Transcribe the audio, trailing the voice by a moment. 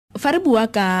fa re bua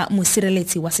ka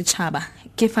mosireletsi wa setšhaba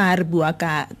ke fa re bua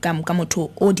ka motho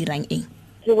o dirang eng?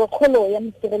 Tirokgolo ya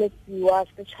mosireletsi wa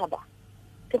setšhaba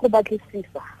ke go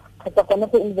batlisisa kgotsa gone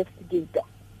go investigate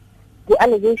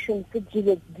di-allegations tse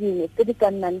dingwe tse di ka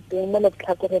nnang teng mo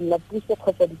letlhakoreng la puso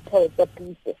kgotsa ditheo tsa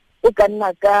puso. E ka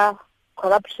nna ka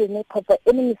corruption kgotsa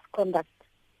any misconduct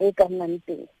e ka nnang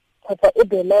teng kgotsa e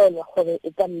belelwa gore e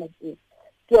ka nna teng.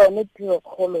 Ke yone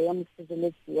tirokgolo ya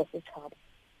mosireletsi wa setšhaba.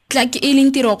 Tla ke e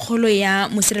leng tirokgolo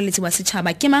ya mosireletsi wa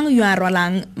setšhaba, ke mang yo a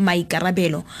rwalang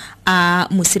maikarabelo a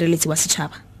mosireletsi wa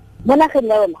setšhaba? Mo nageng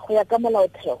ya rona go ya ka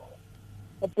molaotheo,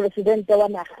 moporesidente wa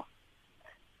naga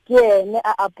ke ene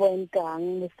a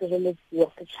appointang mosireletsi wa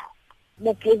setšhaba.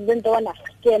 Moporesidente wa naga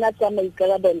ke ene a tsaya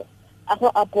maikarabelo a go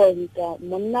appointa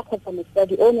monna kgotsa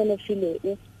mosadi o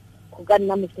nonofileng go ka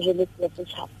nna mosireletsi wa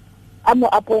setšhaba. A mo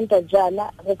appointa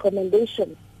jaana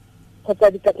recommendation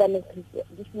kgotsa dikatlanegiso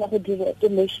di sena go dirwa ke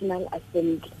National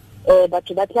Assembly.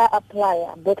 Batho ba tla apply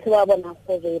botlhe ba bona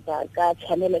gore ba ka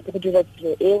tshwanela ke go dira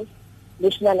tiro eo.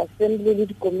 National Assembly le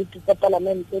dikomiti tsa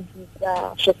palamente di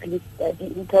tsa shortlista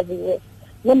di-interview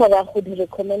le morago di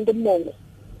recommend mongwe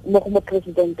mo go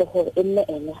moporesidente gore e nne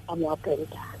ene a mo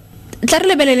appointa. Tla re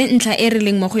lebelele ntlha e re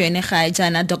leng mo go yone ga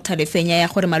jaana Dr. Lefenya ya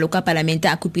gore maloko a palamente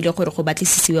a kopile gore go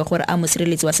batlisisiwe gore a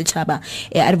mosireletsi wa setšhaba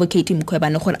advocate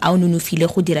Mkhwebane gore a o nonofile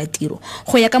go dira tiro.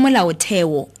 Go ya ka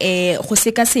molaotheo go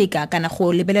sekaseka kana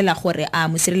go lebelela gore a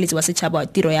mosireletsi wa setšhaba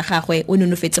tiro ya gagwe o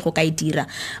nonofetse go ka e dira,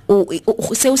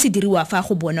 seo se diriwa fa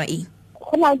go bonwa eng?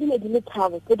 Go na le di le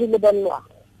tharo tse di lebelelwang.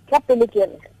 Ka pele ke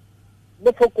re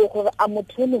lefoko gore a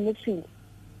motho o nonofile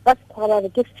ba se tshwara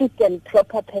ke fit and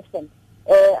proper person.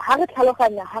 Ha re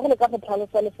tlhaloganya ha re le ka go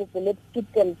tlhalosa lefoko le fit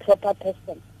and proper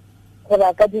person gore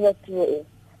a ka dira tiro e.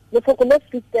 Lefoko le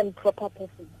fit and proper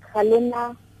person ga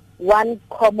lena one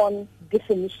common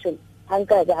definition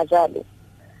hanga ga jalo.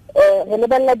 Re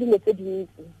lebella dilo tse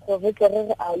dintsi gore ke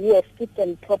re a you a fit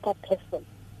and proper person.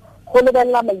 Go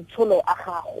lebella maitsholo a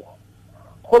gago,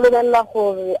 go lebella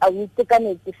gore a o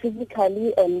itekanetse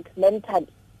physically and mentally.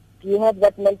 Do you have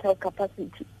that mental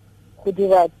capacity go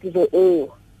dira tiro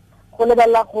eo? Go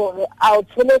lebella gore a o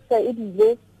tsholetsa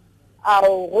ebile a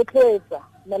o rotloetsa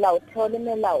melaotheo le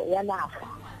melao ya naga,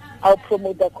 a o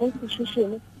promote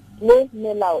constitution le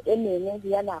melao e mengwe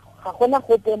ya naga. Ga gona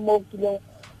gope mo kileng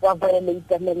wa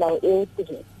violate melao eo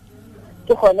teng.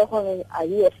 Ke gone gore a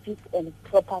you a fit and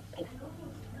proper person.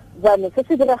 Jane se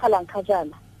se diragalang ka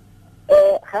jana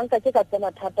ga nka ke ka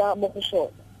tsena thata mo go sone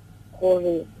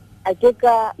gore a ke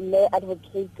ka me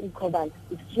advocate Mkhwebane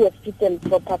is she a fit and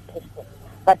proper person.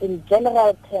 But in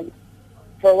general terms,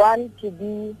 for one to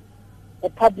be a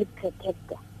public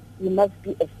protector, you must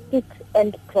be a fit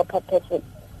and proper person.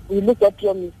 We look at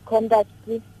your misconduct,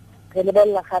 re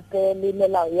lebella gape le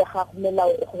melao ya gago,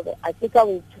 melao gore a ke ka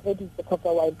o itsheditse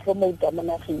kgotsa wa promote mo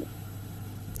nageng.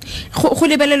 Go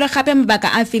lebelelwa gape mabaka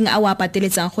a feng a o a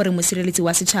pateletsang gore mosireletsi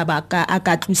wa setšhaba a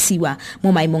ka tlosiwa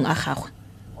mo maemong a gagwe?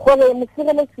 Gore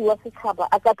mosireletsi wa setšhaba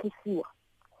a ka tlosiwa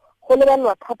go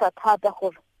lebelelwa thata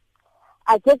gore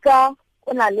a ke ka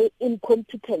o na le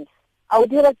incompetence, a o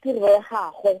dira tiro ya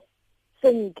gagwe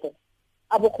sentle,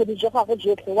 a bokgoni jwa gagwe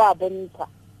jotlhe wa bontsha.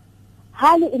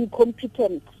 Ha le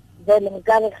incompetent then re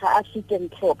ka re ga a fit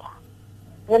and proper.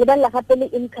 Re lebella gape le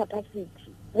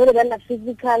incapacity, re lebella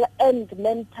physical and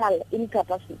mental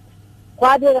incapacity. Go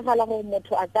a diragala gore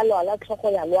motho a ka lwala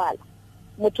tlhogo ya lwala,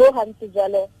 motho o gantsi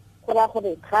jalo go ra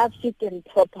gore ga fit and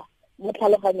proper mo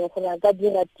tlhaloganyong gore a ka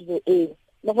dira tiro eo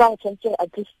le go a tshwanetse a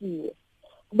tlosiwe.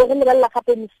 Bo re lebella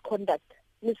gape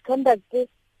misconduct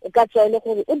e ka tswa ile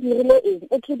gore o dirile eng,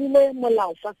 o tlodile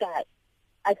molao fa kae,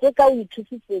 a ke ka o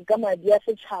ithusitse ka madi a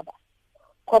setšhaba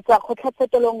kgotsa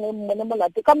kgotlatshekelo nngwe mmone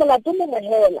molato ka molato mongwe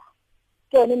hela,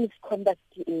 ke yone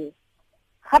misconduct e.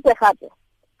 Gape ga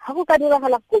go ka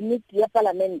diragala komiti ya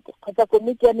palamente kgotsa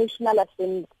komiti ya National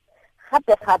Assembly,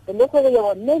 gape le gore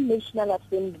yone National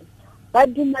Assembly ba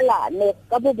dumelane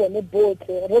ka bobone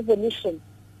botlhe resolution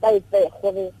ba itse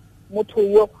gore motho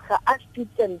yo ga a fit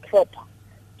and proper,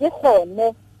 ke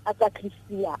gone a ka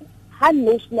tlisiwang ha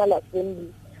National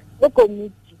Assembly le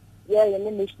komiti ya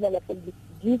yone National Assembly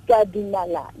di ka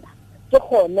dumelana, ke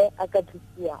gone a ka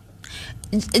tlisiwang.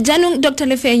 Jaanong Dr.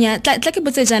 Lefenya tla ke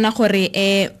botse jana gore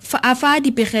fa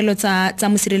dipegelo tsa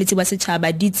mosireletsi wa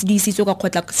setšhaba di isitswe ka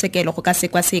kgotlatshekelo go ka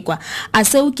sekwa a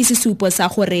seo ke sesupo sa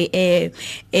gore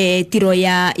tiro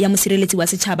ya mosireletsi wa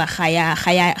setšhaba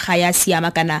ga ya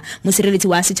siama kana mosireletsi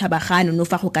wa setšhaba ga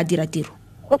nonofa go ka dira tiro?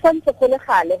 Go santse go le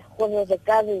gale gore re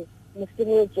ka re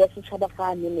mosireletsi wa setšhaba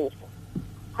ga nonofa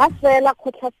ha fela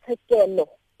kgotlatshekelo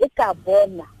e ka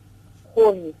bona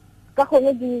gore ka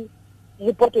gone di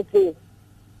reporte tseo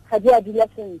ga di a dula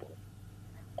sentle,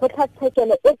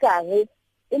 kgotlatshekelo e kare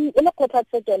e le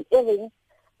kgotlatshekelo e reng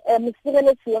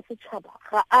mosireletsi wa setšhaba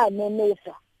ga a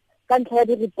nonofa ka ntlha ya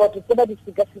di-report tse ba di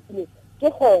sekasekileng ke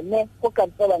gone go ka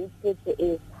tsewang setse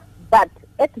e. But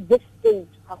at this stage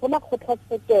ga gona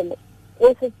kgotlatshekelo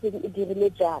e setseng e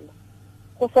dirile jalo,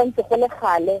 go santse go le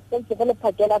gale, santse go le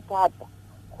phakela thata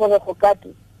gore go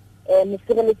kate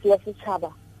mosireletsi wa setšhaba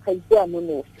ga ise a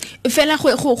nonofe. Fela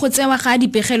go tsewa ga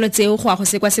dipegelo tseo go a go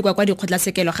sekwa kwa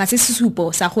dikgotlatshekelo ga se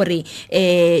sesupo sa gore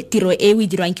tiro e o e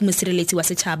dirwang ke mosireletsi wa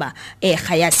setšhaba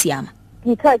ga ya siama.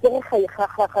 Ke tla ke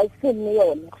ga se nne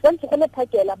yone santse go le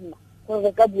phakela mma gore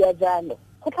re ka bua jalo.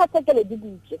 Kgotlatshekelo di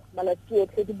butse malatsi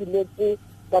otlhe di biletse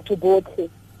batho botlhe,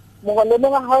 mongwe le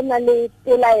mongwe ga o na le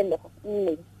pelaelo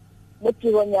nngwe mo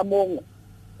tirong ya mongwe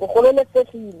o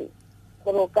gololesegile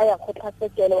gore o ka ya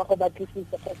kgotlatshekelo wa go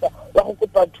batlisisa kgotsa wa go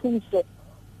kopa thuso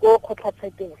ko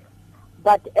kgotlatshekelo.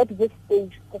 But at this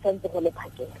stage go santse go le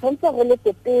phakela, santse go le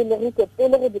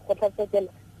pele go dikgotlatshekelo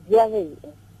di a reng.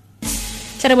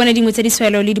 Tla bona dingwe tse di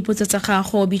swelo le dipotso tsa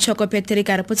gago Bitšhoko Patrick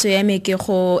a re potso ya me ke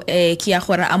ya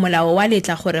gore a molao wa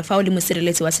letla gore fa o le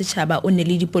mosireletsi wa setšhaba o nne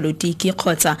le dipolotiki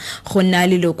kgotsa go nna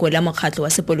leloko la mokgatlho wa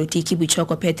sepolotiki.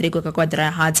 Bitšhoko Patrick ka kwa Dry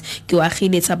Hearts ke wa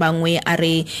giletsa bangwe a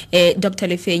re Dr.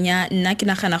 Lefenya nna ke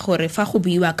nagana gore fa go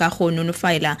buiwa ka go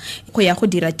nonofaela go ya go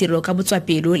dira tiro ka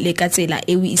botswapelo le ka tsela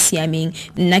e o e siameng,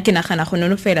 nna ke nagana go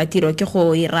nonofaela tiro ke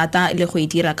go e rata le go e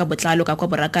dira ka botlalo ka kwa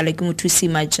borakalo ke mothusi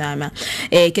Majama.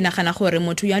 Ke nagana gore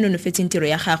motho yo a nonofetseng tiro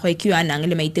ya gagwe ke yo a nang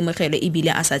le maitemogelo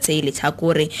ebile a sa tseye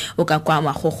letlhakore o ka kwa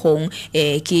magogong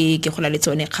ke gola le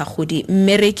tsone kgagodi.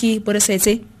 Mmereki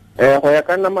Boresetse go ya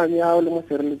ka namane ya o le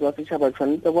mosireletsi wa setšhaba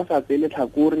tshwanetse bo sa tseye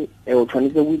letlhakore o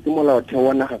tshwanetse go itse molaotheo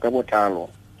wa naga ka botlalo.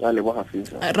 Ra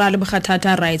leboga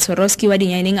thata right Roski wa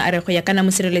dinyaeneng a re go ya kana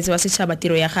mosireletsi wa setšhaba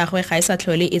tiro ya gagwe ga e sa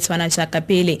tlhole e tshwana jaaka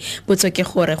pele. Potso ke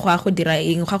gore go a go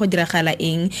diragala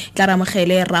eng. Tla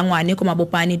ramogele Rangwane ko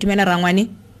Mabopane. Dumela Rangwane.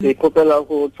 Ke kopela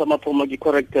go tsamathomo ke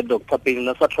corrected Dr. Payne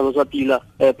na sa tlhalosa pila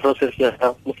process ya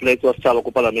mosireletsi wa setšhaba ko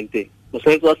parlamenteng.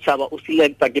 Mosireletsi wa setšhaba o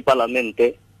selecta ke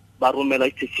parlamente ba romela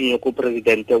itsesinyo ko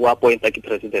presidente wa appointa ke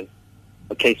president.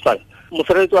 Okay, it's fine.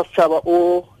 Mosireletsi wa setšhaba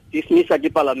o dismissa ke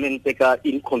parlamente ka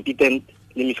incompetent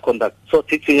le misconduct. So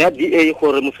tsitsi ya DA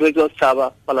gore mosireletsi wa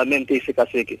setšhaba parlamente e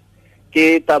sekaseke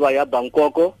ke taba ya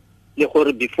Bangkoko le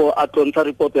gore before a tlontsha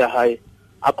report ya hae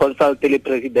a consulte le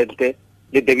presidente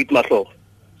le David Mahlo.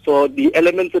 So the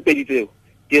elements of the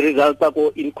result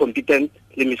ko incompetent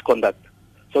le misconduct.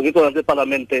 So ke tsona tse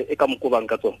parlamente e ka mokobang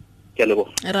ka tsona. Ke lebo.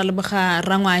 Ra leboga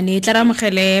Rangwane. Tla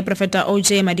ramogele Professor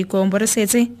OJ Madikong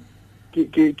Boresetse.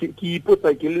 Ke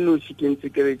ipotsa ke le no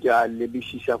shikentse ke re ke a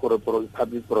lebisisa gore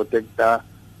public protector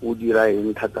o dira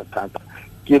eng thata.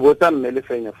 Ke botsa mme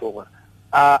Lefenya for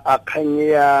a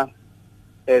khanye ya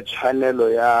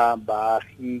channel ya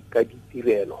baagi ka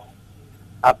ditirelo.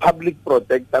 A public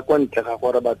protector ko ntle ga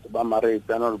gore batho ba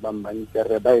mareetsana le ba mbantse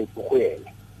re ba e go ene.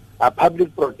 A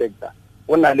public protector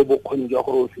o na le bokgoni jwa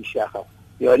gore o fisha gago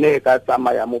yone e ka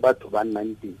tsamaya mo batho ba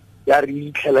nnang teng ya re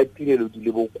itlhela tirelo di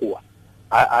le bokoa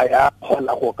a ya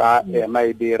kgona go ka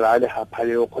maebera le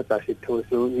gaphaleo kgotsa setheo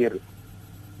seo e re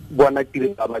bona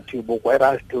tirelo ya batho bokoa e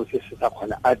ra setheo se se sa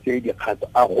kgona a tseye dikgato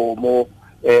a go mo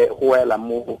go wela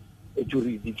mo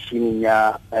jurisdiction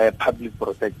ya public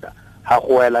protector ha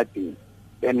go wela teng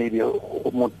ene be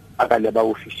mo aka le ba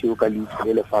official ka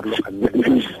le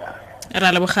farologaneng. Ra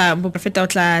leboga Professor o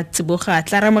tla tsiboga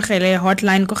tla ramogele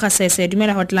hotline ko ga sese.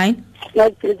 Dumela hotline.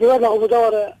 Ya ke tseba go botsa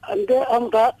gore ante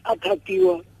amka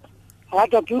athapiwa ha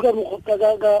tapiwa mo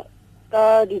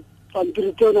ka di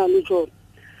pampiri tsona le tsona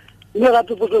mme ga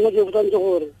tshotse go je botsa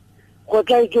gore go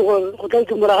tla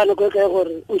itse moragana go kae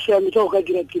gore o siame go ka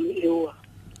dira tiro eo.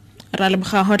 Ra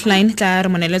leboga hotline tla re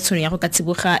monele tshono ya go ka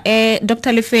tsiboga.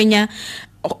 Dr. Lefenya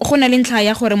go na le ntlha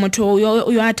ya gore motho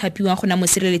yo a thapiwa go na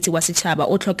mosireletsi wa setšhaba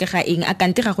o tlhokega eng a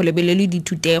kante ga go lebelele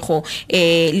dithutego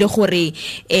le gore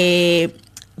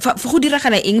go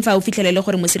diragala eng fa o fitlhelele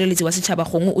gore mosireletsi wa setšhaba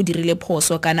gongwe o dirile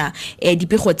phoso kana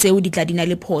dipego tseo di tla dina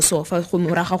le phoso fa go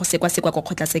moraga go sekwa go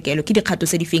kgotlatshekelo ke dikgato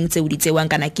tse di feng tseo di tsewang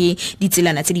kana ke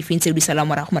ditselana tse di feng tseo di sala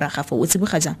moraga fa o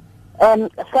tsiboga jang.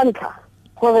 Santlha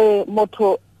gore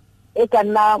motho e ka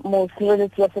nna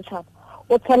mosireletsi wa setšhaba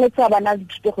o tshwanetse a bana le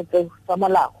dithuto tseo tsa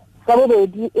molao. Sa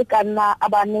bobedi e ka nna a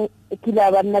kile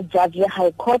a banna judge ya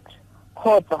high court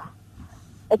kgotsa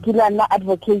e kile a nna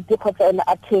advocate kgotsa ena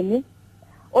attorney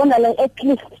o na le at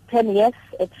least 10 years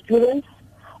experience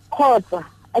kgotsa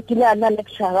a kile a nna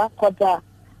lecturer kgotsa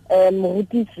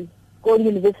morutisi ko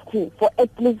university for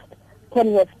at least 10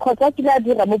 years kgotsa a kile a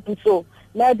dira mo pusong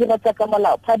le a dira tsa ka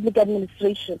molao public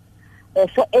administration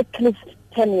for at least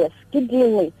 10 years. Ke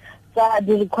dingwe tsa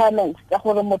di requirements tsa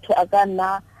gore motho a ka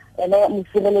nna ene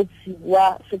mosireletsi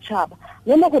wa setšhaba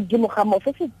mme mo godimo ga moo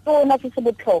se se tona se se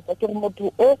botlhokwa ke gore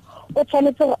motho o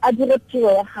tshwanetse gore a dire tiro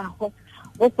ya gagwe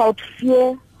without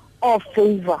fear or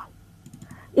favor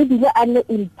ebile a nne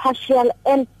impartial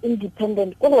and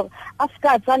independent ke gore a se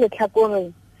ka tsa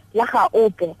letlhakoreng la ga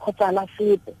ope kgotsa la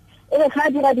sepe ebe ga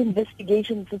a dira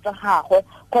di-investigations tsa gagwe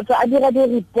kgotsa a dira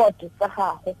di-report tsa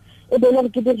gagwe ebe le gore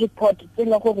ke di-report tse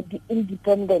leng gore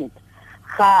di-independent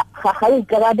ga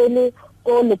ikarabele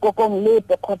ko lekokong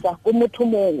lepe kgotsa ko motho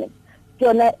mongwe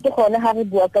ke gone ga re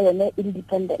bua ka yone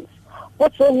independence go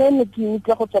tsone ne ke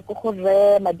utlwa go tswa ko go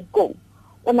re Madikong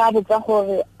o ne a botsa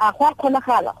gore a go a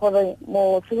kgonagala gore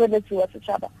mosireletsi wa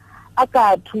setšhaba a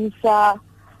ka thusa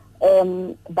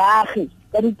baagi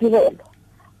ka ditirelo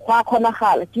go a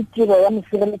kgonagala ke tiro ya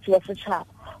mosireletsi wa setšhaba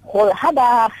gore ga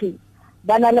baagi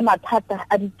ba na le mathata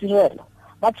a ditirelo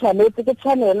ba tshwanetse ke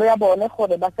tshwanelo ya bone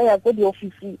gore ba ka ya ko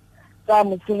diofisi tsa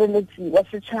mosireletsi wa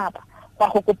setšhaba go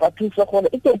go kopa thuso gore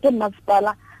e ke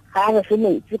masepala ga re fe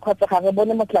metsi kgotsa ga re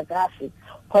bone motlakase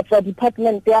kgotsa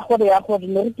department ya gore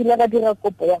ne re kile ra dira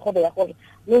kopo ya gore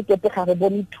le ke ga re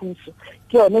bone thuso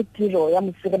ke yone tiro ya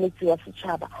mosireletsi wa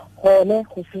setšhaba gone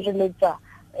go sireletsa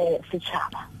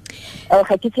setšhaba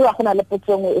ga ke tswa go na le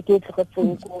potsongwe e ke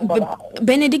tlhogotseng go morago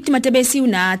Benedict Matebesi o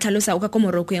na tlhalosa o ka go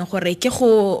morokeng gore ke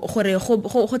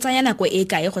go tsaya nako e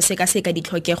kae go seka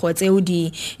ditlhokego tseo di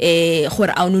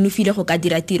gore a nonofile go ka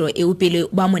dira tiro e o pele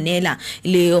ba monela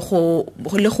le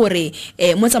gore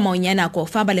mo tsamaong ya nako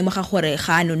fa ba lemoga gore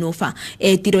ga nonofa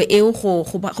tiro eo go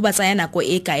ba tsaya nako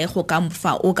e kae go ka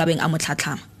mfa o ka beng a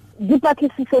motlhatlhama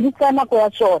dipatlisiso di tsaya nako ya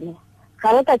tsone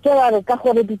ga re ka ke ra re ka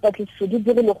gore dipatlisiso di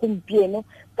dirile gompieno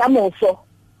ka moso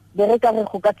be re ka re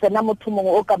go ka tsena motho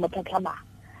mongwe o ka motlhatlhamang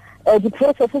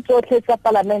di-process tsotlhe tsa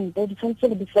palamente di tshwanetse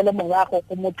go di fele morago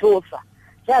go motlosa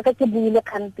jaaka ke buile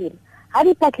kgantele ga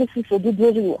dipatlisiso di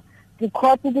diriwa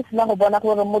di-court di sena go bona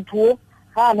gore motho o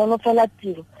ga a nonofela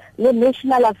tiro le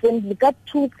National Assembly ka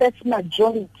 2/3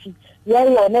 majority ya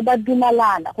yone ba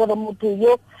dumalana gore motho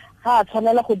yo ga a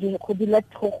tshwanela go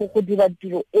dira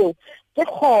tiro eo ke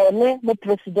gone mo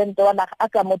president wa naga a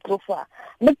ka motlofang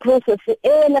le process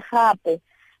e le gape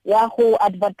ya go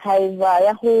advertiser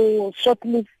ya go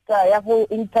shortlista ya go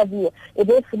interview e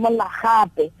be simolla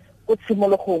gape go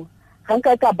tshimologong ga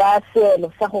nka ka ba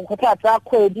selo sa go tla tsa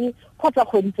kgwedi kgotsa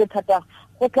kgwedi tse thata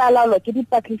go tla laolwa ke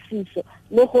dipatlisiso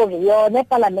le gore yone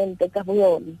parlamente ka bo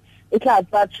yone e tla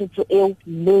tsa tshwetso eo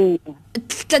le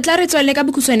tla re tswele ka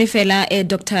bokhutshwane fela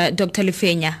Dr.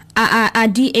 Lefenya a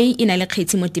DA ina le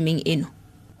kgetsi mo timeng eno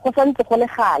go santse go le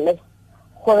gale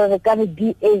gore re ka re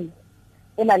DA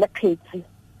ina le kgetsi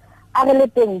a re le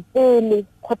teng pele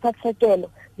kgotlatshekelo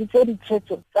di tse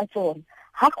ditshwetso tsa tsone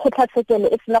ha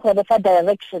kgotlatshekelo e sena gore fa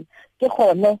direction ke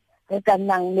gone re ka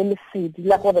nnang le lesedi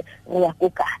la gore re ya go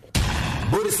kae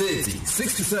Boresetse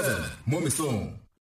 6 to 7 mo mesong